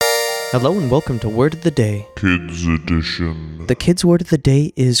Hello and welcome to Word of the Day. Kids Edition. The kids' word of the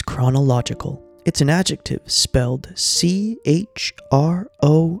day is chronological. It's an adjective spelled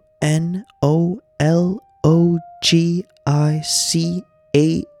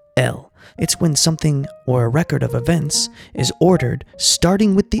CHRONOLOGICAL. It's when something or a record of events is ordered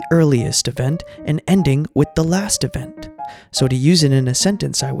starting with the earliest event and ending with the last event. So to use it in a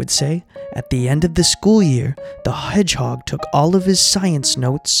sentence, I would say, at the end of the school year, the hedgehog took all of his science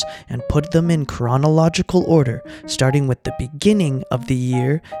notes and put them in chronological order, starting with the beginning of the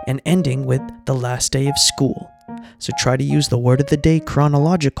year and ending with the last day of school. So try to use the word of the day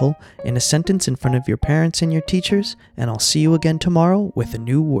chronological in a sentence in front of your parents and your teachers, and I'll see you again tomorrow with a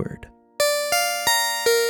new word.